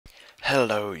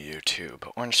Hello YouTube,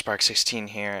 OrangeSpark16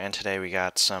 here, and today we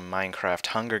got some Minecraft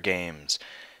Hunger Games.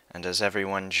 And as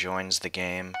everyone joins the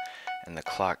game and the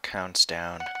clock counts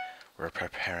down, we're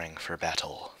preparing for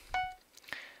battle.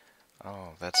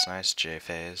 Oh, that's nice,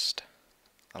 J-phased.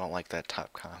 I don't like that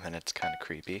top comment, it's kind of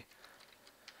creepy.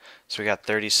 So we got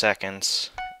 30 seconds,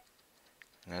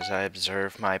 and as I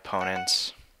observe my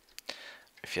opponents,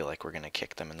 I feel like we're gonna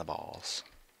kick them in the balls.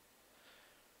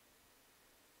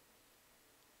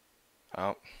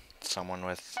 Oh, someone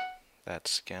with that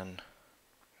skin.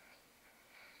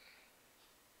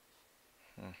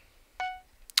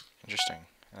 Interesting.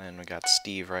 And we got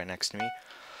Steve right next to me.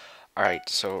 Alright,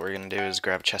 so what we're gonna do is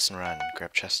grab chest and run.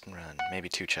 Grab chest and run. Maybe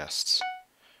two chests.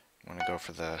 I'm gonna go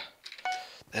for that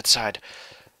side.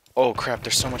 Oh crap,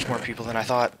 there's so much more people than I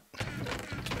thought.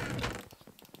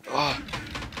 Oh.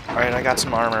 Alright, I got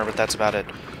some armor, but that's about it.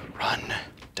 Run.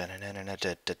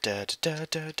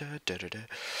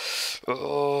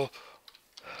 Oh.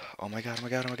 Oh my god, oh my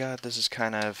god, oh my god. This is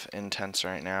kind of intense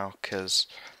right now, because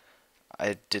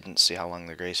I didn't see how long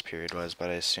the grace period was, but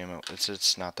I assume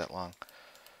it's not that long.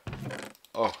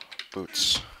 Oh,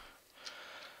 boots.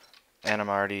 And I'm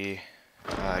already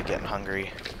getting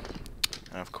hungry.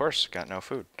 And of course, got no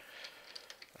food.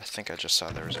 I think I just saw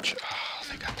there was a chest. Oh,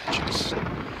 they got that chest.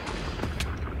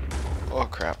 Oh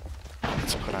crap.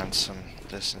 Let's put on some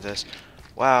this and this.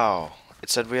 Wow. It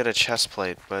said we had a chest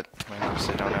plate, but we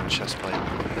obviously don't have a chest plate.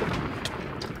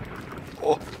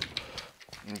 Oh!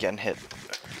 I'm getting hit.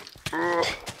 Ugh.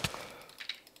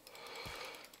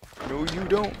 No, you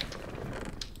don't.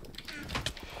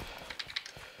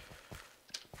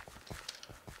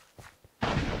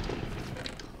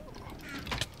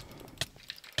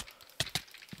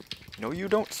 No, you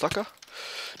don't, sucker.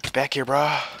 Get back here,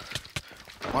 brah.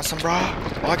 Want some,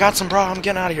 brah? Oh, I got some, brah. I'm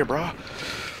getting out of here, brah.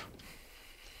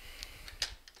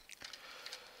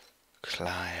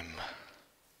 Climb.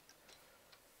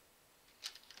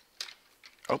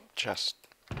 Oh, chest.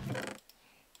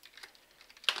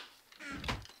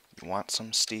 You want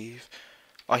some, Steve?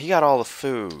 Oh, he got all the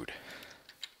food.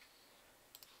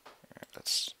 Alright,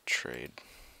 let's trade.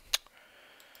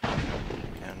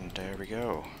 And there we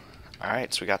go.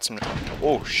 Alright, so we got some...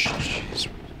 Oh, jeez.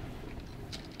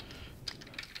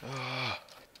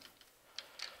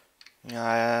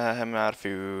 I'm out of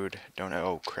food. Don't know.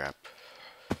 Oh, crap.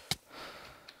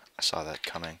 I saw that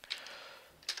coming.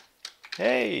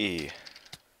 Hey!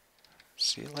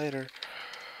 See you later.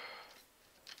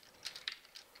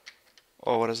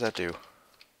 Oh, what does that do?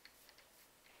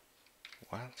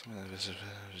 What?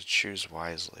 Choose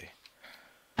wisely.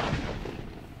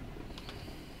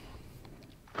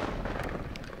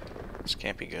 This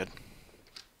can't be good.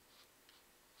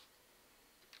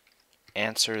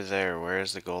 Answer there. Where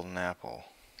is the golden apple?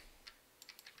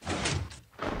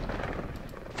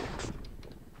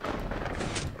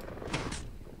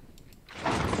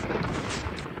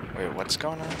 Wait, what's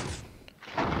going on?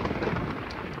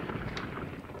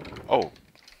 Oh,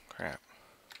 crap.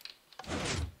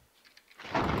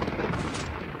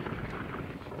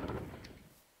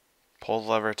 Pull the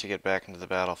lever to get back into the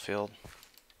battlefield.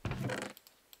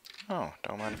 Oh,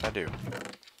 don't mind if I do.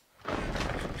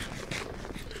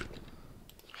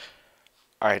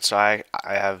 Alright, so I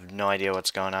have no idea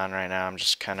what's going on right now. I'm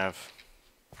just kind of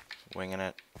winging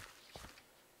it.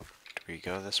 Do we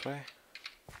go this way?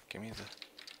 Give me the...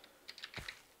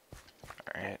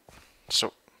 Alright.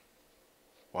 So...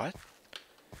 What?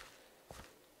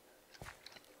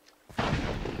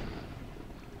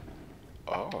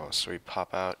 Oh, so we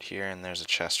pop out here and there's a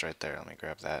chest right there. Let me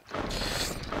grab that.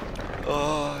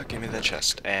 Oh, give me the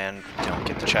chest. And don't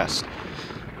get the chest.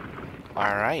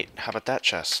 Alright, how about that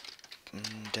chest?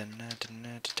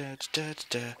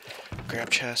 Grab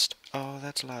chest. Oh,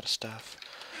 that's a lot of stuff.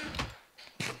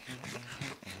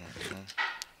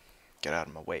 Get out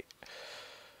of my way.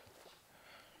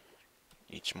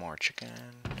 Eat more chicken.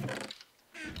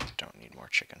 Don't need more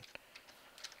chicken.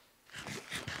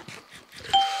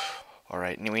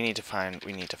 Alright, we need to find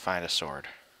a sword.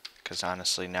 Because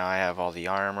honestly, now I have all the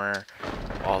armor,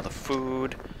 all the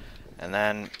food, and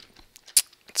then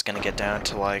it's gonna get down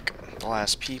to like the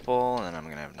last people, and then I'm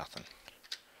gonna have nothing.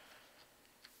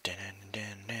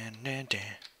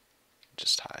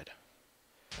 Just hide.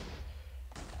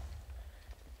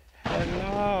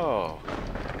 Hello,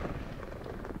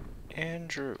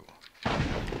 Andrew.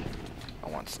 I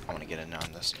want to get in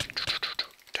on this.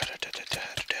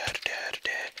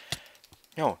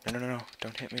 No,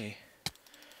 don't hit me.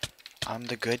 I'm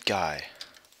the good guy.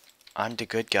 I'm the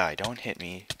good guy. Don't hit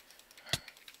me.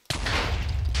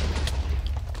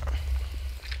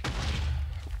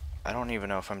 I don't even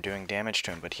know if I'm doing damage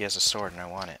to him, but he has a sword and I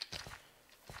want it.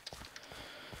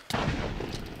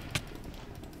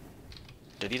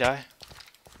 Did he die?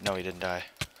 No, he didn't die.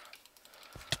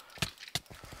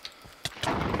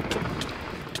 You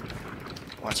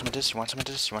want some of this? You want some of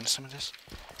this? You want some of this?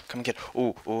 Come and get...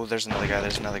 Ooh, ooh, there's another guy.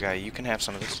 There's another guy. You can have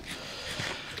some of this.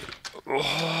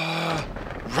 Oh,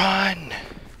 run!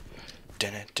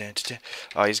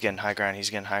 Oh, he's getting high ground. He's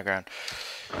getting high ground.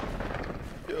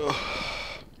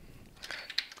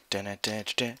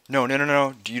 No, no, no,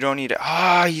 no. You don't need it.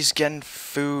 Ah, he's getting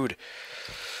food.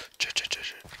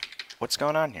 What's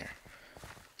going on here?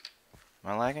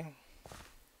 Am I lagging?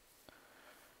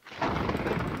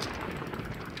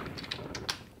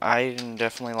 I'm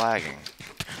definitely lagging.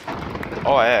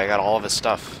 Oh, yeah, I got all of his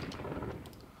stuff.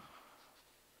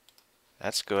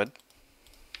 That's good.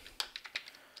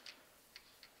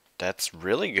 That's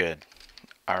really good.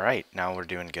 Alright, now we're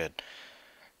doing good.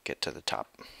 Get to the top.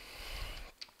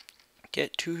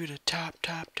 Get to the top,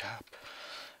 top, top.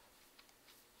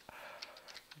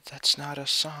 That's not a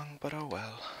song, but oh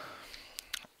well.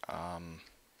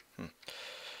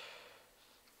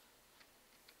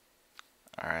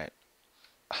 Alright.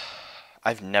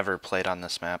 I've never played on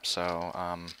this map, so,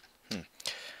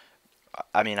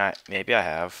 I mean, maybe I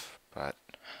have, but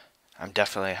I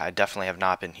definitely have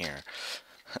not been here.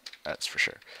 That's for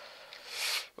sure.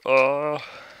 Do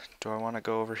I want to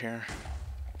go over here?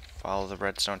 Follow the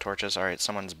redstone torches. Alright,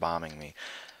 someone's bombing me.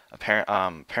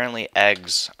 Apparently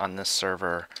eggs on this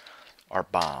server are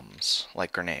bombs,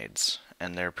 like grenades,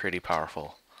 and they're pretty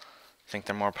powerful. I think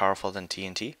they're more powerful than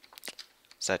TNT.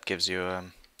 So that gives you a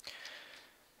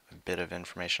bit of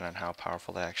information on how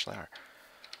powerful they actually are.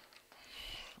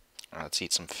 Let's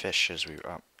eat some fish as we...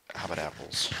 how about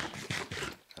apples?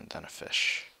 And then a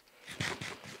fish.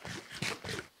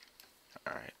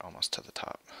 Alright, almost to the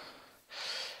top.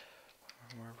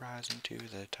 We're rising to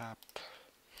the top.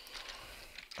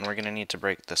 And we're gonna need to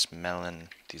break these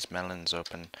melons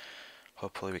open.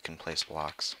 Hopefully we can place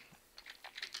blocks.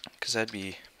 Because that'd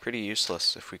be pretty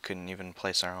useless if we couldn't even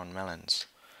place our own melons.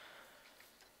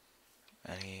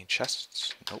 Any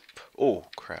chests? Nope. Oh,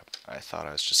 crap. I thought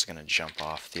I was just gonna jump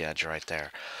off the edge right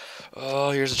there. Oh,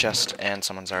 here's a chest, and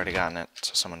someone's already gotten it.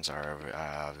 So someone's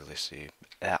obviously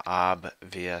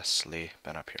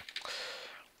been up here.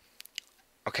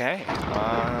 Okay,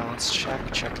 let's check.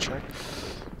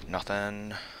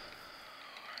 Nothing.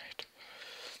 Right.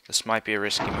 This might be a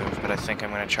risky move, but I think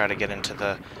I'm gonna try to get into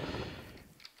the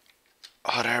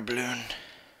hot air balloon.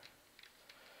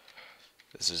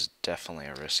 This is definitely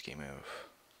a risky move.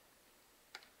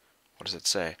 What does it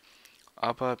say?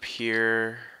 Up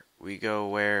here, we go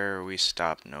where we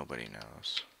stop, nobody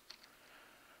knows.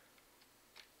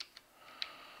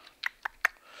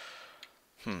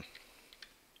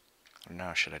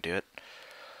 Now, should I do it?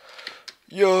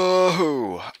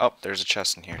 Yo! Oh, there's a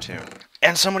chest in here too.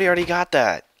 And somebody already got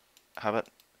that! How about...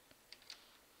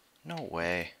 No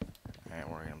way. Alright,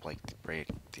 we're gonna break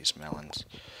these melons.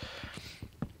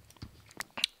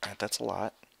 Alright, that's a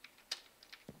lot.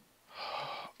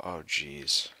 Oh,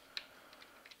 jeez.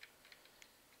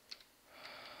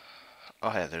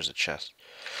 Oh, yeah, there's a chest.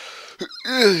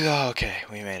 Okay,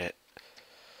 we made it.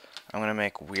 I'm gonna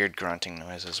make weird grunting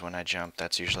noises when I jump.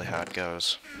 That's usually how it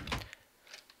goes.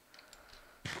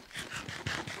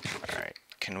 Alright,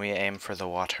 can we aim for the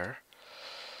water?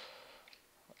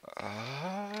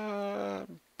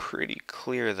 Pretty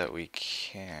clear that we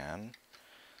can.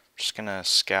 Just gonna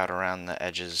scout around the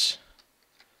edges.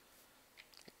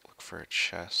 Look for a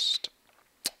chest.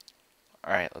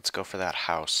 Alright, let's go for that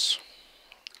house.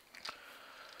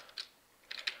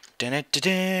 I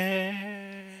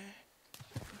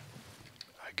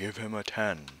give him a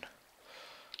 10.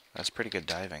 That's pretty good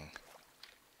diving.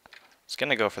 I was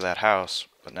gonna go for that house,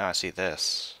 but now I see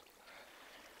this.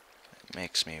 It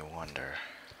makes me wonder.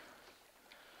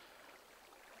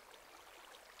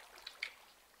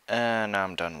 And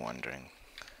I'm done wondering.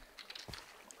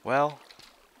 Well,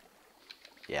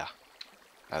 yeah,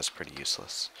 that was pretty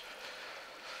useless.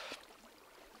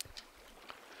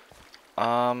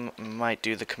 Might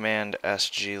do the command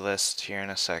SG list here in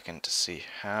a second to see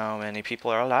how many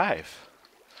people are alive.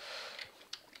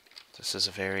 This is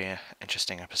a very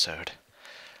interesting episode.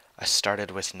 I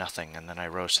started with nothing and then I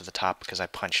rose to the top because I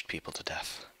punched people to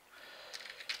death.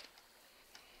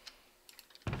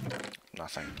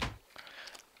 Nothing.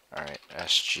 Alright,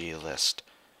 SG list.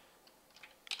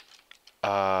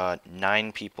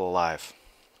 9 people alive.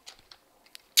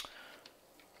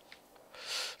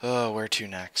 Oh, where to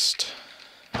next?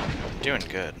 Doing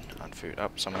good on food. Oh,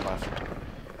 someone left.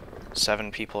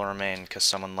 7 people remain because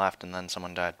someone left and then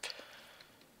someone died.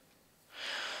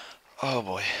 Oh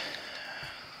boy.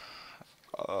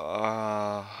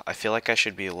 I feel like I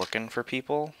should be looking for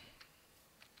people.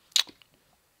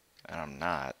 and I'm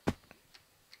not.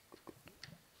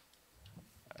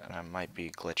 And I might be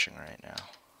glitching right now.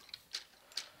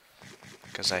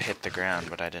 Because I hit the ground,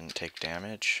 but I didn't take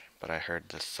damage. But I heard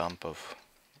the thump of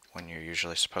when you're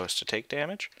usually supposed to take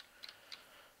damage.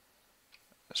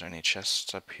 Is there any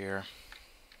chests up here?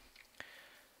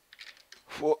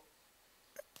 Whoa.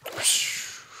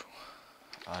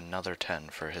 Another 10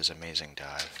 for his amazing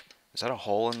dive. Is that a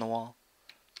hole in the wall?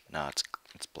 No,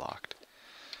 it's blocked.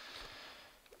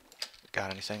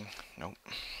 Got anything? Nope.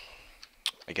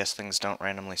 I guess things don't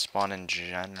randomly spawn in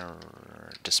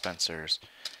dispensers.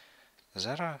 Is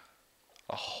that a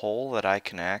hole that I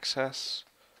can access?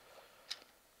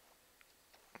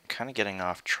 I'm kind of getting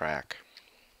off track.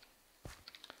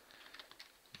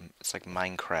 It's like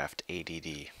Minecraft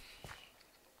ADD.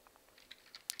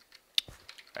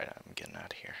 Alright, I'm getting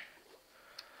out of here.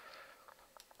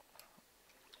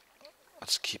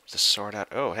 Let's keep the sword out.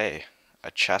 Oh, hey.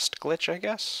 A chest glitch, I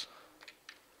guess?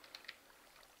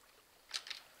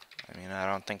 I mean, I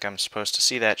don't think I'm supposed to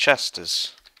see that chest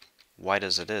as white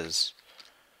as it is.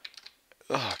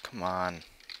 Ugh, come on.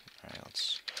 Alright,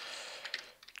 let's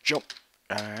jump.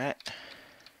 Alright.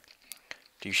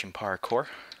 Do some parkour.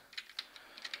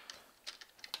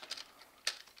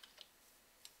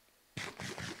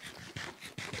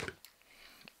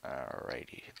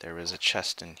 Alrighty, there was a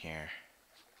chest in here.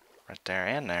 Right there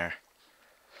and there.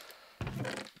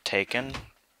 Taken.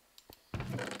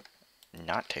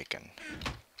 Not taken.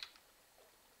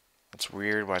 It's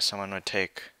weird why someone would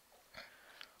take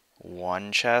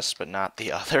one chest but not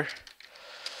the other.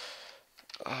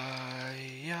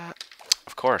 Yeah.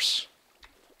 Of course.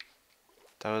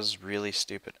 That was really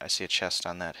stupid. I see a chest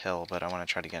on that hill, but I want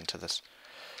to try to get into this.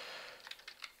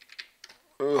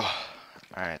 Ugh.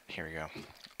 Alright, here we go.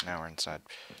 Now we're inside.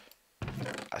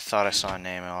 I thought I saw a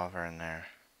name over in there.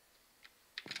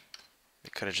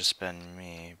 It could have just been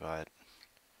me, but...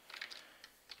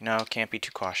 You know, can't be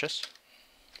too cautious.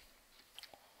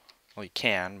 Well, you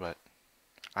can, but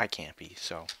I can't be,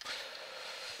 so...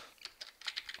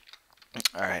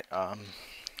 Alright,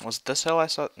 was it this hill I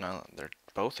saw? No, they're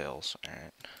both hills.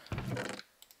 Alright.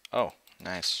 Oh,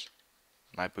 nice.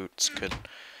 My boots could...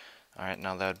 Alright,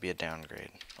 now that would be a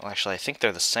downgrade. Well, actually, I think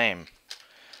they're the same.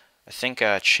 I think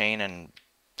chain and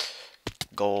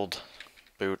gold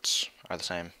boots are the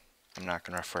same. I'm not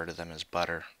going to refer to them as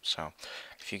butter, so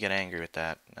if you get angry with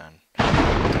that, then you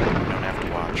don't have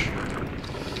to watch.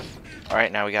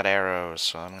 Alright, now we got arrows,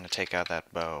 so I'm going to take out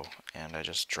that bow, and I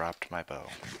just dropped my bow.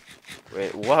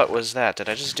 Wait, what was that? Did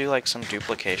I just do like some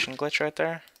duplication glitch right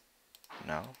there?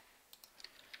 No.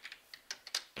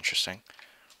 Interesting.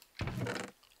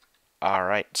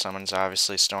 Alright, someone's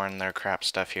obviously storing their crap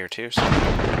stuff here too, so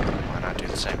why not do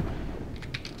the same?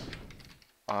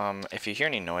 If you hear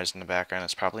any noise in the background,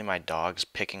 it's probably my dogs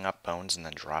picking up bones and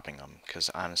then dropping them, because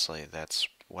honestly, that's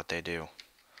what they do.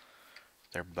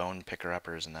 They're bone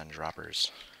picker-uppers and then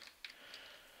droppers.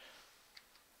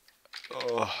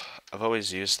 Ugh, I've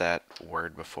always used that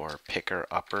word before,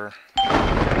 picker-upper.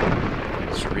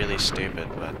 It's really stupid,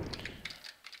 but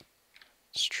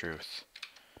it's truth.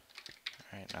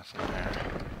 Alright, nothing there.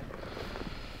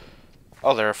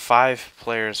 Oh, there are 5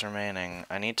 players remaining.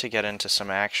 I need to get into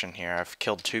some action here. I've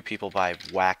killed 2 people by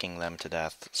whacking them to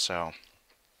death, so...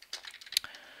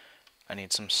 I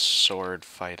need some sword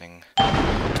fighting.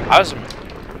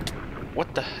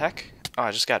 What the heck? Oh,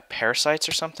 I just got parasites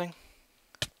or something?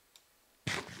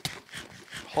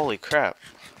 Holy crap.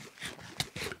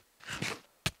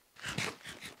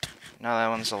 No, that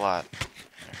one's a lot.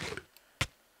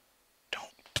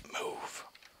 Don't move.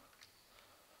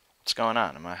 What's going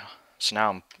on? So now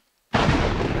I'm...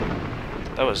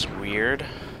 That was weird.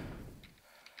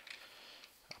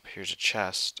 Oh, here's a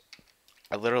chest.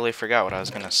 I literally forgot what I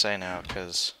was going to say now,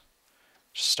 because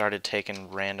I just started taking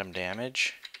random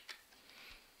damage.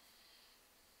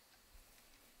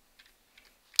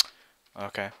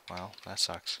 Okay, well, that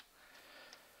sucks.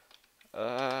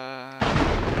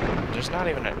 There's not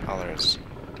even an... Oh, there's...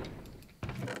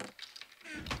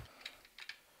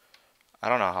 I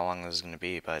don't know how long this is going to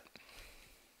be, but...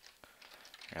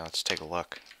 Here, let's take a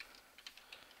look.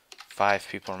 5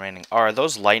 people remaining. Oh, are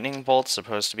those lightning bolts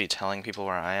supposed to be telling people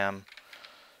where I am?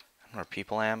 And where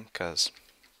people am? Because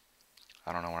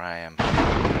I don't know where I am.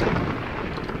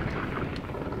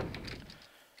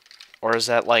 Or is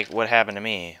that like what happened to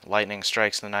me? Lightning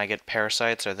strikes and then I get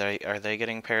parasites? Are they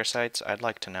getting parasites? I'd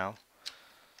like to know.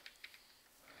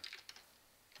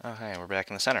 Oh, hey, we're back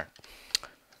in the center.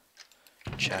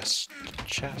 Chest,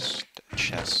 chest,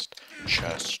 chest,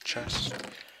 chest, chest,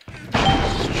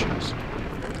 chest, chest.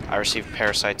 I received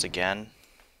parasites again.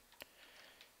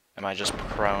 Am I just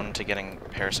prone to getting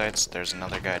parasites? There's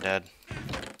another guy dead.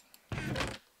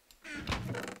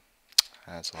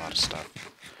 That's a lot of stuff.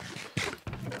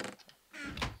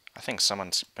 I think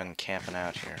someone's been camping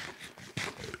out here.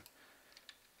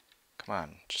 Come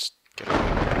on, just get away.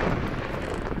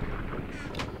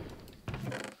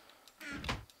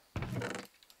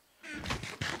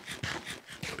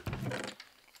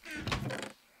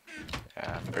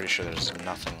 Yeah, I'm pretty sure there's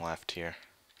nothing left here.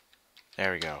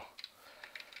 There we go.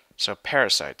 So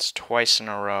parasites, twice in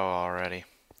a row already.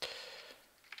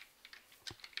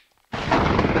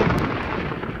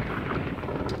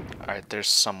 Alright, there's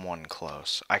someone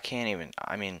close. I can't even,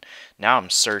 I mean, now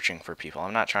I'm searching for people.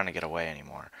 I'm not trying to get away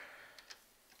anymore.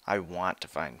 I want to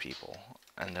find people.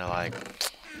 And they're like,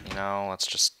 you know, let's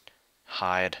just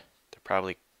hide. They're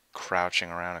probably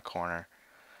crouching around a corner.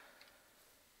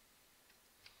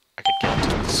 I could get to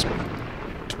this.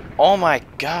 Oh my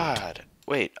god!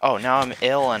 Wait, oh, now I'm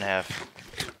ill and have...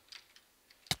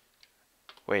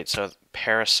 Wait, so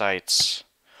parasites...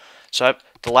 So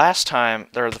the last time,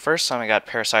 or the first time I got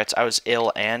parasites, I was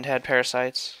ill and had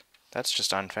parasites? That's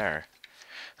just unfair.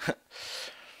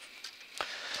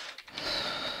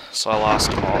 So I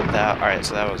lost all that. Alright,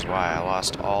 so that was why. I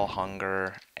lost all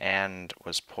hunger and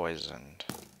was poisoned.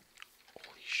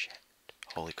 Holy shit.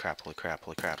 Holy crap, holy crap,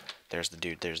 holy crap. There's the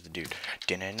dude, there's the dude.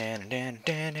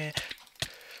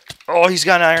 Oh, he's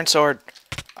got an iron sword.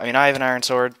 I mean, I have an iron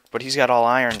sword, but he's got all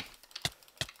iron.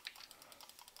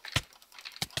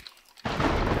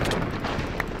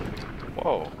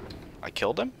 Whoa. I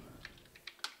killed him?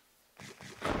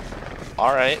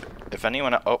 Alright. If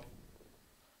anyone... Oh.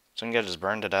 Some guy just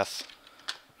burned to death.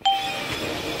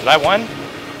 Did I win?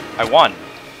 I won.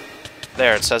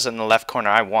 There, it says it in the left corner.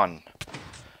 I won.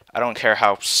 I don't care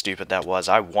how stupid that was.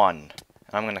 I won.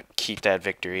 And I'm gonna keep that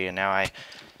victory, and now I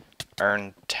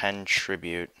earned 10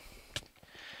 tribute.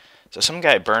 So some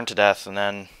guy burned to death, and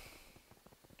then...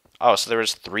 Oh, so there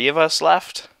was 3 of us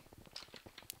left?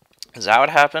 Is that what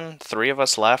happened? 3 of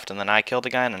us left, and then I killed a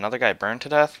guy, and another guy burned to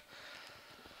death?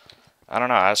 I don't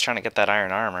know. I was trying to get that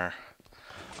iron armor.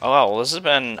 Oh, well, this has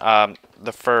been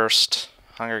the first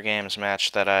Hunger Games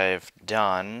match that I've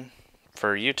done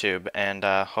for YouTube, and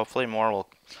hopefully more will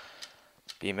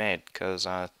be made, because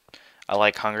I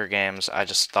like Hunger Games. I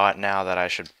just thought now that I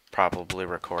should probably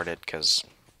record it, because,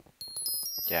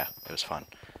 yeah, it was fun.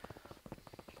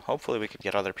 Hopefully we could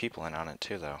get other people in on it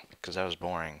too, though, because that was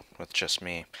boring with just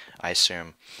me, I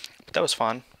assume. But that was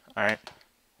fun. Alright.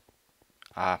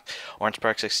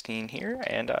 OrangeSpark16 here,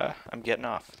 and I'm getting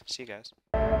off. See you guys.